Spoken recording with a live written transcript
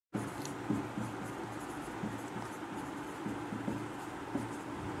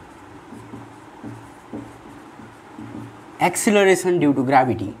Acceleration due to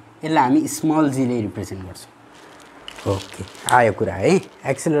gravity यसलाई हामी small जी ले रिप्रेजेन्ट गर्छौँ। ओके, आयो कुरा है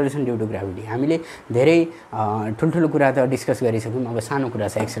एक्सिलरेसन ड्यू टु ग्राभिटी। हामीले धेरै ठुल्ठुलो कुरा त डिस्कस गरिसक्यौँ, अब सानो कुरा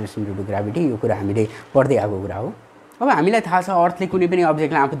छ एक्सिलरेसन ड्यू टु ग्राभिटी। यो कुरा हामीले पढ्दै आएको कुरा हो। अब हामीलाई थाहा छ अर्थले कुनै पनि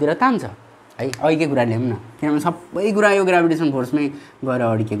अब्जेक्टलाई आफूतिर तान्छ है, अहिलेकै कुरा ल्याउँ न, किनभने सबै कुरा यो ग्राभिटेसन फोर्समै गएर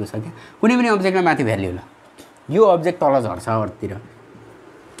अड्किएको छ क्या। कुनै पनि अब्जेक्टलाई माथि भ्याल्यु ल, यो अब्जेक्ट तल झर्छ अर्थतिर,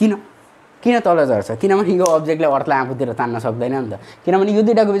 किन तल झर्छ? किनभने यो अब्जेक्टले अर्थलाई आफूतिर तान्न सक्दैन नि त, किनभने यो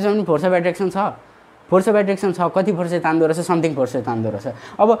दुईटाको बिचमा पनि फोर्स अफ एट्र्याक्सन छ। फोर्स अफ एट्र्याक्सन छ, कति फोर्सले तान्दो रहेछ? समथिङ फोर्सले तान्दो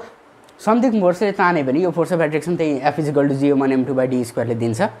रहेछ। अब समथिङ फोर्सले ताने भने यो फोर्स अफ एट्र्याक्सन त्यही F = 0 ले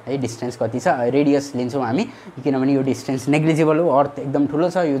दिन्छ है। डिस्टेन्स कति छ, रेडियस लिन्छौँ हामी, किनभने यो डिस्टेन्स नेग्लिजिबल हो, अर्थ एकदम ठुलो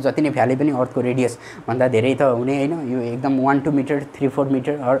छ, यो जति नै फ्याले पनि अर्थको रेडियस भन्दा धेरै त हुने होइन, यो एकदम 1-2 मिटर 3-4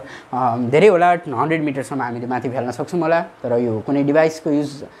 मिटर धेरै होला, 100 मिटरसम्म हामीले माथि फ्याल्न सक्छौँ होला। तर यो कुनै डिभाइसको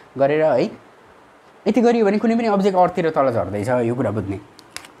युज गरेर है यति गरियो भने कुनै पनि अब्जेक्ट अर्थतिर तल झर्दैछ, यो कुरा बुझ्ने।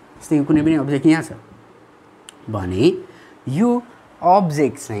 जस्तै यो कुनै पनि अब्जेक्ट यहाँ छ भने यो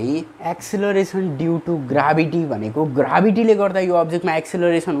अब्जेक्ट चाहिँ एक्सिलरेसन ड्यू टु ग्राभिटी भनेको ग्राभिटीले गर्दा यो अब्जेक्टमा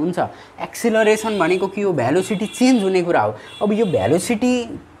एक्सिलरेसन हुन्छ। एक्सिलरेसन भनेको के हो? भेलोसिटी चेन्ज हुने कुरा हो। अब यो भेलोसिटी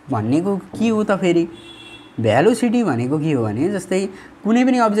भनेको के हो त फेरि? भेलोसिटी भनेको के हो भने जस्तै कुनै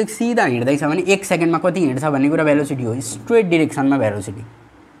पनि अब्जेक्ट सिधा हिँड्दैछ भने 1 सेकेन्डमा कति हिँड्छ भन्ने कुरा भेलोसिटी हो। स्ट्रेट डिरेक्सनमा भेलोसिटी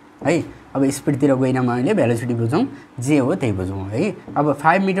है। अब स्पिडतिर गइन मैले भेलोसिटी बुझौँ, जे हो त्यही बुझौँ है। अब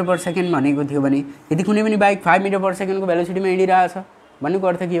 5 मिटर पर सेकेन्ड भनेको थियो भने यदि कुनै पनि बाइक 5 मिटर पर सेकेन्डको भेलोसिटीमा हिँडिरहेछ भन्नुको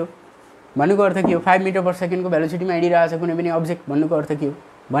अर्थ के हो? 5 मिटर पर सेकेन्डको भेलोसिटीमा हिँडिरहेछ कुनै पनि अब्जेक्ट भन्नुको अर्थ के हो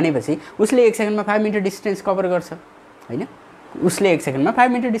भनेपछि उसले 1 सेकेन्डमा 5 मिटर डिस्टेन्स कभर गर्छ हैन? उसले 1 सेकेन्डमा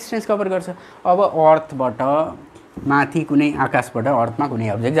 5 मिटर डिस्टेन्स कभर गर्छ। अब अर्थबाट माथि कुनै आकाशबाट अर्थमा कुनै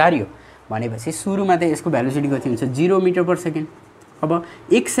अब्जेक्ट झारियो भनेपछि सुरुमा त यसको भेलोसिटी कति हुन्छ? 0 मिटर पर सेकेन्ड। अब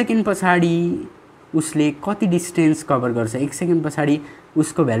 1 सेकेन्ड पछाडि उसले कति डिस्टेन्स कभर गर्छ? 1 सेकेन्ड पछाडि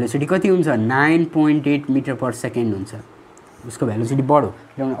उसको भेलोसिटी कति हुन्छ? 9.8 मिटर पर सेकेन्ड हुन्छ। उसको भेलोसिटी बढ्यो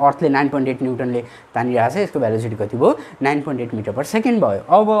किनभने अर्थले 9.8 न्युटनले तानिरहेछ, यसको भेलोसिटी कति भयो? 9.8 मिटर पर सेकेन्ड भयो।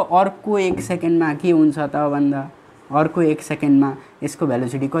 अब अर्को 1 सेकेन्डमा के हुन्छ त भन्दा अर्को 1 सेकेन्डमा यसको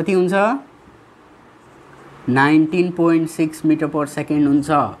भेलोसिटी कति हुन्छ? 19.6 मिटर पर सेकेन्ड हुन्छ।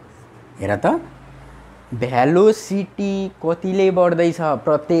 हेर त भेलोसिटी कतिले बढ्दैछ?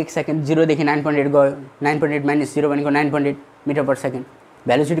 प्रत्येक सेकेन्ड 0 देखि 9.8 गयो, 9.8 - 0 भनेको 9.8 मिटर पर सेकेन्ड।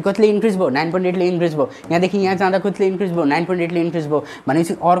 भेलोसिटी कतिले इन्क्रिज भयो? 9.8 ले इन्क्रिज भयो। यहाँदेखि यहाँ जाँदा कतिले इन्क्रिज भयो? 9.8 ले इन्क्रिज भयो।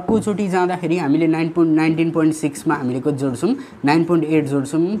 भनेपछि अर्कोचोटि जाँदाखेरि हामीले 19.6 मा हामीले कति जोड्छौँ? 9.8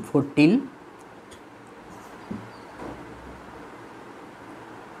 जोड्छौँ, 14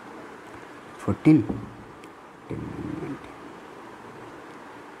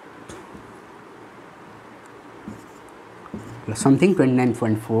 समथिङ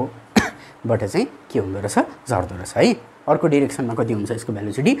 29.4 बाट चाहिँ के हुँदो रहेछ? झर्दो रहेछ है। अर्को डिरेक्सनमा कति हुन्छ यसको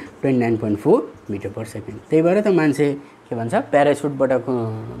भेलोसिटी? 29.4 metre per second. त्यही भएर त मान्छे के भन्छ,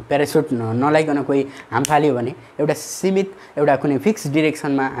 प्यारासुट नलाइकन कोही हाम फाल्यो भने एउटा सीमित एउटा कुनै फिक्स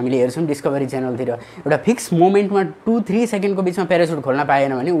डिरेक्सनमा हामीले हेर्छौँ डिस्कभरी च्यानलतिर, एउटा फिक्स मोमेन्टमा 2-3 सेकेन्डको बिचमा प्यारासुट खोल्न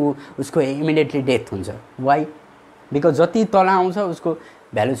पाएन भने उसको इमिडिएटली डेथ हुन्छ। वाइ? बिकज जति तल आउँछ उसको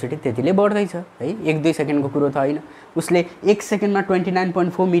भेलोसिटी त्यतिले बढ्दैछ है। 1-2 सेकेन्डको कुरो त होइन। उसले 1 सेकेन्डमा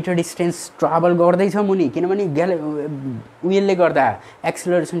 29.4 मिटर डिस्टेन्स ट्राभल गर्दैछ मुनि, किनभने उयसले गर्दा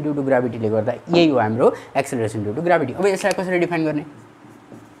एक्सिलरेसन ड्यू टु ग्राभिटीले गर्दा। यही हो हाम्रो एक्सिलरेसन ड्यू टु ग्राभिटी। अब यसलाई कसरी डिफाइन गर्ने?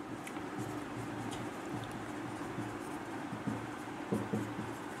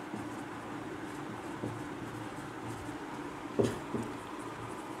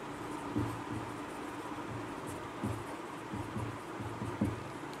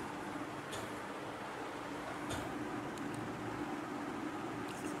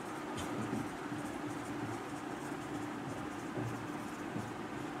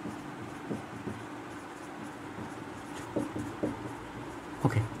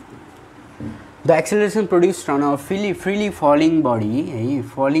 The acceleration produced on a freely falling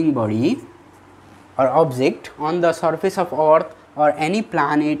body or object on the surface of Earth or any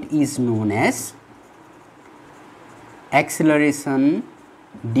planet is known as acceleration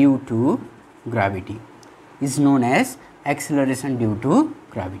due to gravity. Is known as acceleration due to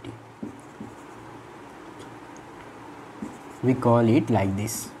gravity. We call it like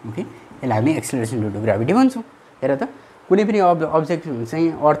this. Okay. यसलाई हामी acceleration due to gravity भन्छौँ। हेर त कुनै पनि object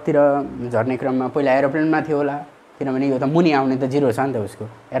चाहिँ अर्थतिर झर्ने क्रममा पहिला एरोप्लेनमा थियो होला किनभने यो त मुनि आउने त 0 छ नि त उसको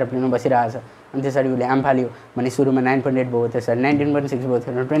एरोप्लेनमा बसिरहेछ अनि त्यसरी उसले आम फाल्यो भने सुरुमा 9.8 भयो त्यसरी 19.6 भयो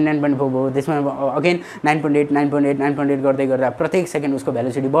 29.4 भयो त्यसमा अगेन 9.8 9.8 9.8 गर्दै गर्दा प्रत्येक सेकेन्ड उसको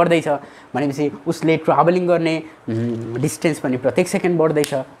भेलोसिटी बढ्दैछ भनेपछि उसले ट्राभलिङ गर्ने डिस्टेन्स पनि प्रत्येक सेकेन्ड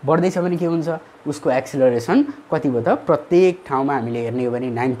बढ्दैछ भने के हुन्छ उसको एक्सेलरेसन कति भयो त प्रत्येक ठाउँमा हामीले हेर्ने हो भने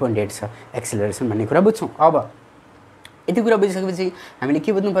 9.8 छ एक्सेलरेसन भन्ने कुरा बुझ्छौँ अब यति कुरा बुझिसकेपछि हामीले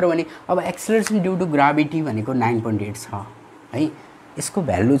के बुझ्नु पर्यो भने अब एक्सेलरेसन ड्यू टु ग्राभिटी भनेको 9.8 छ है यसको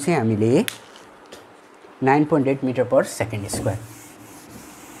भ्यालु चाहिँ हामीले 9.8 मिटर पर सेकेन्ड स्क्वायर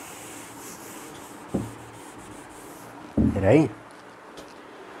है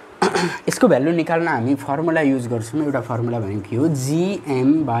यसको भ्यालु निकाल्न हामी फर्मुला युज गर्छौँ एउटा फर्मुला भनेको के हो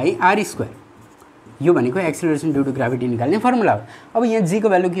gm/r² यो भनेको एक्सेलरेसन ड्यू टु ग्राभिटी निकाल्ने फर्मुला हो अब यहाँ g को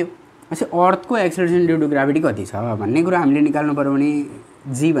भ्यालु के हो यसै अर्थको एक्सेलरेसन ड्यू टु ग्राभिटी कति छ भन्ने कुरा हामीले निकाल्नु पर्यो भने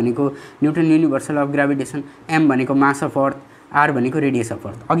g भनेको newton universal of gravitation m भनेको मास अफ अर्थ r भनेको रेडियस अफ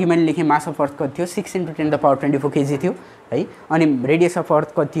अर्थ अघि मैले लेखेँ मास अफ अर्थ कति थियो 6 × 10⁻24 केजी थियो है अनि रेडियस अफ अर्थ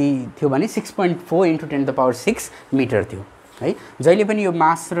कति थियो भने 6.4 × 10⁻6 मिटर थियो है जहिले पनि यो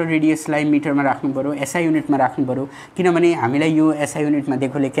मास र रेडियसलाई मिटरमा राख्नु पर्यो एसआई युनिटमा राख्नु पर्यो किनभने हामीलाई यो एसआई युनिटमा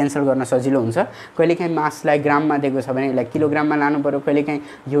दिएकोले क्यान्सल गर्न सजिलो हुन्छ कहिलेकाहीँ मासलाई ग्राममा दिएको छ भने यसलाई किलोग्राममा लानु पर्यो कहिलेकाहीँ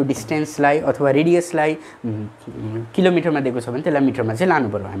यो डिस्टेन्सलाई अथवा रेडियसलाई किलोमिटरमा दिएको छ भने त्यसलाई मिटरमा चाहिँ लानु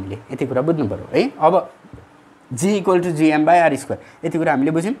पर्यो हामीले यति कुरा बुझ्नु पर्यो है अब g = gm/r² यति कुरा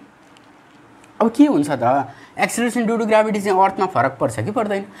हामीले बुझ्यौँ अब के हुन्छ त एक्सेलरेसन ड्यू टु ग्राभिटी चाहिँ अर्थमा फरक पर्छ कि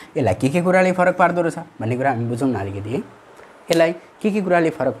पर्दैन यसलाई के कुराले फरक पार्दो रहेछ भन्ने कुरा हामी बुझौँ न अलिकति यसलाई के कुराले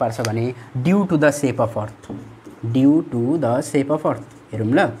फरक पार्छ भने due to the shape of अर्थ हेरौँ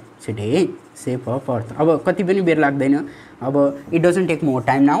ल छिटै सेप अफ अर्थ अब कति पनि बेर लाग्दैन अब it doesn't take more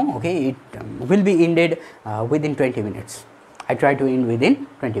time now okay it will be indeed within 20 minutes I try to end within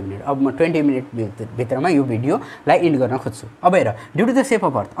 20 minute अब म 20 मिनट भित्रमा यो भिडियोलाई इन्ड गर्न खोज्छु अब हेर due to the shape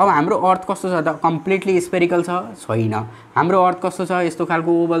of अर्थ अब हाम्रो अर्थ कस्तो छ त कम्प्लिटली स्पेरिकल छैन हाम्रो अर्थ कस्तो छ यस्तो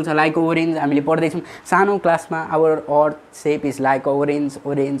खालको ओभल छ लाइक ओरेन्ज हामीले पढ्दैछौँ सानो क्लासमा our earth shape is like orange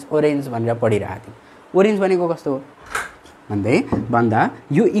भनेर पढिरहेको थियौँ ओरेन्ज भनेको कस्तो हो भन्दा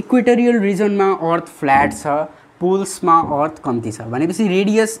यो इक्वेटोरियल रिजनमा अर्थ फ्ल्याट छ पोल्समा अर्थ कम्ती छ भनेपछि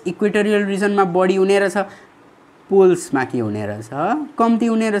रेडियस इक्वेटोरियल रिजनमा बढी हुने रहेछ पोल्समा के हुने रहेछ कम्ती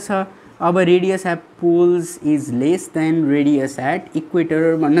हुने रहेछ अब radius at poles is less than radius at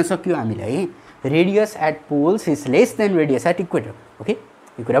equator भन्न सक्यो हामीले है radius at poles is less than radius at equator okay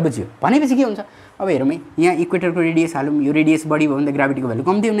यो कुरा बुझ्यो भनेपछि के हुन्छ अब हेरौँ है यहाँ इक्वेटरको रेडियस हालौँ यो रेडियस बढी भयो भने त ग्राभिटीको भ्यालु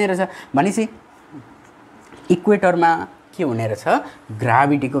कम्ती हुने रहेछ भनेपछि इक्वेटरमा के हुने रहेछ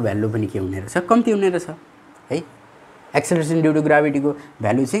ग्राभिटीको भ्यालु पनि के हुने रहेछ कम्ती हुने रहेछ है एक्सेलरेसन ड्यू टु ग्राभिटीको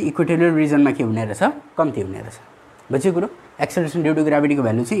भ्यालु चाहिँ इक्वेटोरियल रिजनमा के हुने रहेछ कम्ती हुने रहेछ बुझ्यो कुरो एक्सेलरेसन ड्यू टु ग्राभिटीको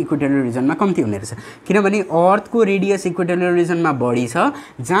भ्यालु चाहिँ इक्वेटोरियल रिजनमा कम्ती हुने रहेछ किनभने अर्थको रेडियस इक्वेटोरियल रिजनमा बढी छ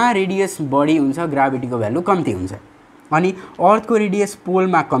जहाँ रेडियस बढी हुन्छ ग्राभिटीको भ्यालु कम्ती हुन्छ अनि अर्थको रेडियस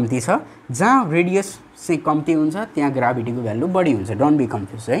पोलमा कम्ती छ जहाँ रेडियस चाहिँ कम्ती हुन्छ त्यहाँ ग्राभिटीको भ्यालु बढी हुन्छ डोन्ट बी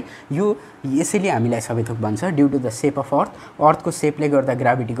कन्फ्युज है यो यसैले हामीलाई सबै थोक भन्छ due to the shape of अर्थको सेपले गर्दा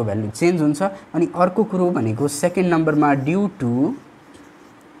ग्राभिटीको भ्यालु चेन्ज हुन्छ अनि अर्को कुरो भनेको सेकेन्ड नम्बरमा due to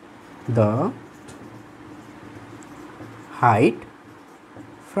the height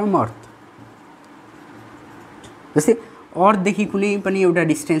from अर्थ जस्तै अर्थदेखि कुनै पनि एउटा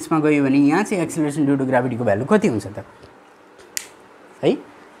डिस्टेन्समा गयो भने यहाँ चाहिँ एक्सेलरेसन ड्यू टु ग्राभिटीको भ्यालु कति हुन्छ त है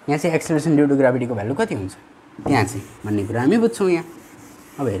यहाँ चाहिँ एक्सेलरेसन ड्यू टु ग्राभिटीको भ्यालु कति हुन्छ त्यहाँ चाहिँ भन्ने कुरा हामी बुझ्छौँ यहाँ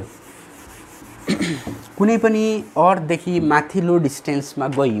अब हेरौँ कुनै पनि अर्थदेखि माथिल्लो डिस्टेन्समा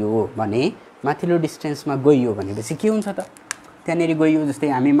गइयो भनेपछि के हुन्छ त त्यहाँनेरि गइयो जस्तै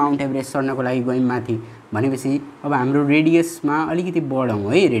हामी माउन्ट एभरेस्ट चढ्नको लागि गयौँ माथि भनेपछि अब हाम्रो रेडियसमा अलिकति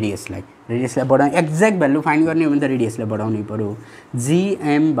बढाउँ है रेडियसलाई बढाउँ एक्ज्याक्ट भ्यालु फाइन्ड गर्ने हो भने त रेडियसलाई बढाउनै पर्यो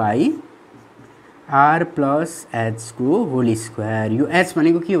gm/r+h को होल स्क्वायर यो h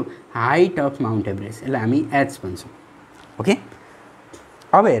भनेको के हो हाइट अफ माउन्ट एभरेस्ट यसलाई हामी h भन्छौँ ओके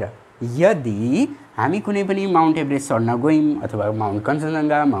अब हेर यदि हामी कुनै पनि माउन्ट एभरेस्ट चढ्न गयौँ अथवा माउन्ट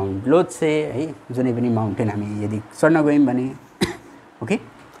कञ्चनजङ्घा माउन्ट लोत्से है जुनै पनि माउन्टेन हामी यदि चढ्न गयौँ भने ओके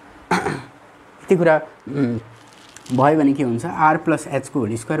यति कुरा भयो भने के हुन्छ r+h को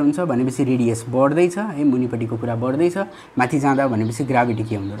होल स्क्वायर हुन्छ भनेपछि रेडियस बढ्दैछ है मुनिपट्टिको कुरा बढ्दैछ माथि जाँदा भनेपछि ग्राभिटी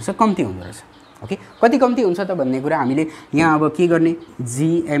के हुँदो रहेछ कम्ती हुँदो रहेछ ओके कति कम्ती हुन्छ त भन्ने कुरा हामीले यहाँ अब के गर्ने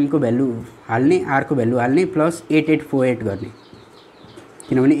gm को भ्यालु हाल्ने r को भ्यालु हाल्ने प्लस 8848 गर्ने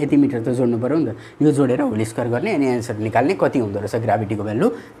किनभने यति मिटर त जोड्नु पर्यो नि त यो जोडेर होल स्क्वायर गर्ने अनि एन्सर निकाल्ने कति हुँदो रहेछ ग्राभिटीको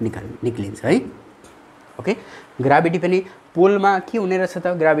भ्यालु निक्लिन्छ है ओके ग्राभिटी पनि पोलमा के हुने रहेछ त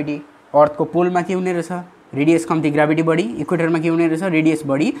ग्राभिटी अर्थको पोलमा के हुने रहेछ रेडियस कम्ती ग्राभिटी बढी इक्वेटरमा के हुने रहेछ रेडियस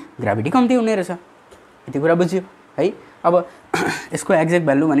बढी ग्राभिटी कम्ती हुने रहेछ यति कुरा बुझ्यो है। अब यसको एक्ज्याक्ट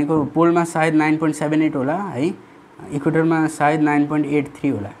भ्यालु भनेको पोलमा सायद 9.78 होला है, इक्वेटरमा सायद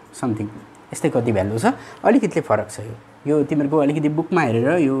 9.83 होला समथिङ, यस्तै कति भ्यालु छ, अलिकतिले फरक छ। यो तिमीहरूको अलिकति बुकमा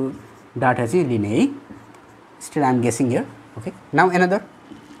हेरेर यो डाटा चाहिँ लिने है। Still I am guessing here. Okay, now another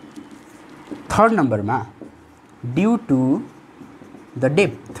third नम्बरमा ड्यू टु द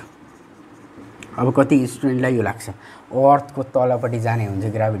डेप्थ। अब कति स्टुडेन्टलाई यो लाग्छ अर्थको तलपट्टि जाने हुन्छ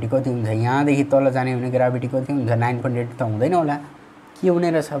ग्राभिटी कति हुन्छ, यहाँदेखि तल जाने भने ग्राभिटी कति हुन्छ, 9.8 त हुँदैन होला, के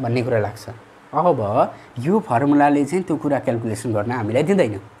हुने रहेछ भन्ने कुरा लाग्छ। अब यो फर्मुलाले चाहिँ त्यो कुरा क्याल्कुलेसन गर्न हामीलाई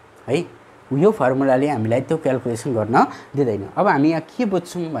दिँदैन है, यो फर्मुलाले हामीलाई त्यो क्याल्कुलेसन गर्न दिँदैन। अब हामी यहाँ के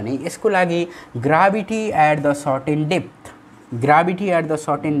बुझ्छौँ भने यसको लागि gravity at the certain depth, gravity at the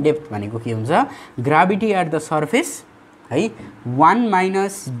certain depth भनेको के हुन्छ, ग्राभिटी एट द सर्फेस है 1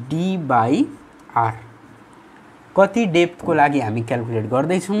 माइनस डी बाई आर। कति डेप्थको लागि हामी क्याल्कुलेट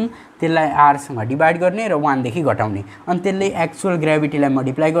गर्दैछौँ त्यसलाई आरसँग डिभाइड गर्ने र 1 देखि घटाउने, अनि त्यसले एक्चुअल ग्राभिटीलाई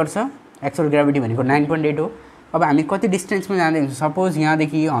मल्टिप्लाई गर्छ। एक्चुअल ग्राभिटी भनेको 9.8 हो। अब हामी कति डिस्टेन्समा जाँदैछौँ, सपोज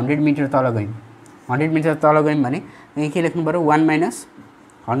यहाँदेखि 100 मिटर तल गयौँ, 100 मिटर तल गयौँ भने यहाँ के लेख्नु पऱ्यो, 1 माइनस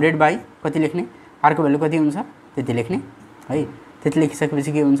 100 बाई कति लेख्ने, आरको भ्यालु कति हुन्छ त्यति लेख्ने है। त्यति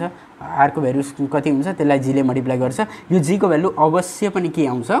लेखिसकेपछि के हुन्छ, आरको भ्यालु कति हुन्छ त्यसलाई जीले मल्टिप्लाई गर्छ। यो जीको भ्यालु अवश्य पनि के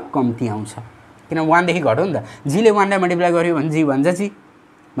आउँछ, कम्ती आउँछ, किन 1 देखि घट्यो नि त। जीले 1 लाई मल्टिप्लाई गर्यो भने जी भन्छ जी,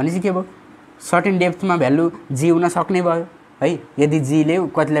 भनेपछि के भयो, सर्टेन डेप्थमा भ्यालु जी हुन सक्ने भयो है, यदि जीले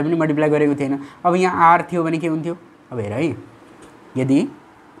कतिलाई पनि मल्टिप्लाई गरेको थिएन। अब यहाँ आर थियो भने के हुन्थ्यो, अब हेर है, यदि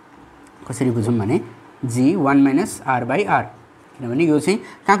कसरी बुझौँ भने जी 1 माइनस आर बाई आर, किनभने यो चाहिँ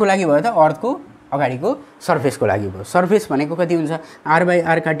कहाँको लागि भयो त, अर्थको अगाडिको सर्फेसको लागि भयो। सर्फेस भनेको कति हुन्छ, आर बाई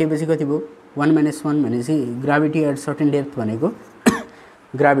आर काटिएपछि कति भयो, 1 माइनस 1 भनेपछि ग्राभिटी एट सर्टेन डेप्थ भनेको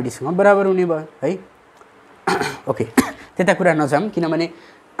ग्राभिटीसँग बराबर हुने भयो है। ओके, त्यता कुरा नजाऊँ, किनभने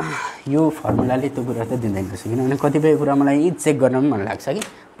यो फर्मुलाले त्यो कुरा त दिँदैन रहेछ, किनभने कतिपय कुरा मलाई चेक गर्न पनि मन लाग्छ कि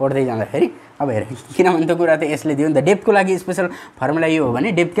पढ्दै जाँदाखेरि। अब हेर, किनभने त्यो कुरा त यसले दियो नि त, डेप्थको लागि स्पेसल फर्मुला यो हो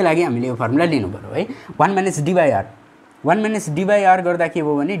भने डेप्थकै लागि हामीले यो फर्मुला लिनु पऱ्यो है। 1 minus D by are, 1 minus D by are गर्दा के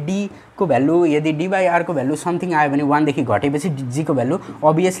भयो भने डी को भ्यालु, यदि डी बाई आरको भ्यालु समथिङ आयो भने 1 देखि घटेपछि जीको भ्यालु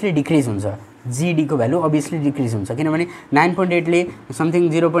अभियसली डिक्रिज हुन्छ, जीडीको भ्यालु अभियसली डिक्रिज हुन्छ, किनभने 9.8 ले समथिङ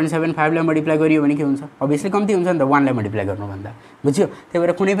 0.75 लाई मल्टिप्लाई गरियो भने के हुन्छ, अभियसली कम्ती हुन्छ नि त 1 लाई मल्टिप्लाई गर्नुभन्दा, बुझ्यो। त्यही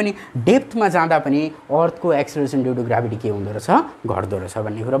भएर कुनै पनि डेप्थमा जाँदा पनि अर्थको एक्सेलरेसन ड्यू टु ग्राभिटी के हुँदो रहेछ, घट्दो रहेछ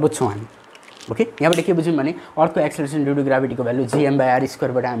भन्ने कुरा बुझ्छौँ हामी। ओके, यहाँबाट के बुझ्यौँ भने अर्थको acceleration due to ग्राभिटीको value GM by are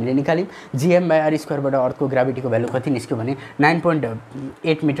स्क्वायरबाट हामीले निकाल्यौँ। जीएम बाई आर स्क्वायरबाट अर्थको ग्राभिटीको भ्यालु कति निस्क्यो भने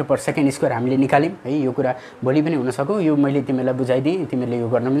 9.8 मिटर पर सेकेन्ड स्क्वायर हामीले निकाल्यौँ है। यो कुरा भोलि पनि हुनसक्यो, यो मैले तिमीलाई बुझाइदिएँ, तिमीले यो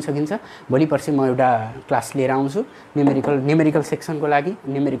गर्न पनि सकिन्छ। भोलि पर्सि म एउटा क्लास लिएर आउँछु न्युमेरिकल सेक्सनको लागि,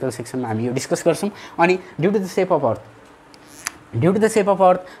 न्युमेरिकल सेक्सनमा हामी यो डिस्कस गर्छौँ। अनि due to the shape of earth, due to the shape of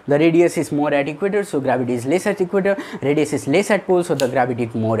earth the radius is more at equator, so gravity is less at equator, radius is less at pole, so the gravity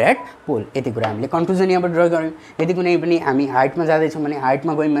is more at pole। यति कुरा हामीले conclusion यहाँबाट draw गऱ्यौँ। यदि कुनै पनि हामी हाइटमा जाँदैछौँ भने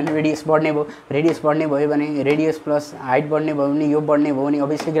हाइटमा गयौँ भने रेडियस बढ्ने भयो, रेडियस बढ्ने भयो भने रेडियस प्लस हाइट बढ्ने भयो भने यो बढ्ने भयो भने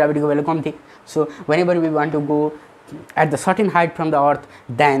अभियसली ग्राभिटीको भ्यालु कम्ती। So whenever we want to go at the certain height from the earth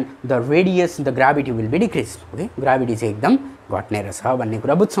then the radius, the gravity will be decreased। Okay, gravity चाहिँ एकदम घट्ने रहेछ भन्ने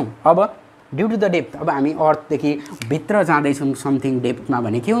कुरा बुझ्छौँ। अब ड्यू टु द डेप्थ, अब हामी अर्थदेखि भित्र जाँदैछौँ समथिङ डेप्थमा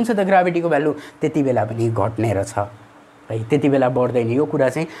भने के हुन्छ त, ग्राभिटीको भ्यालु त्यति बेला पनि घट्ने रहेछ है, त्यति बेला बढ्दैन। यो कुरा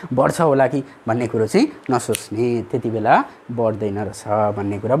चाहिँ बढ्छ होला कि भन्ने कुरो चाहिँ नसोच्ने, त्यति बेला बढ्दैन रहेछ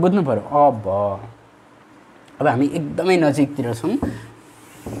भन्ने कुरा बुझ्नु पऱ्यो। अब हामी एकदमै नजिकतिर छौँ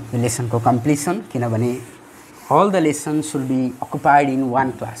लेसनको कम्प्लिसन, किनभने all the lesson should be occupied in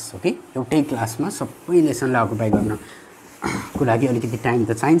 1 class. Okay, एउटै क्लासमा सबै लेसनलाई अकुपाई गर्न को लागि अलिकति टाइम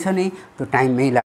त चाहिन्छ नै, त्यो टाइममै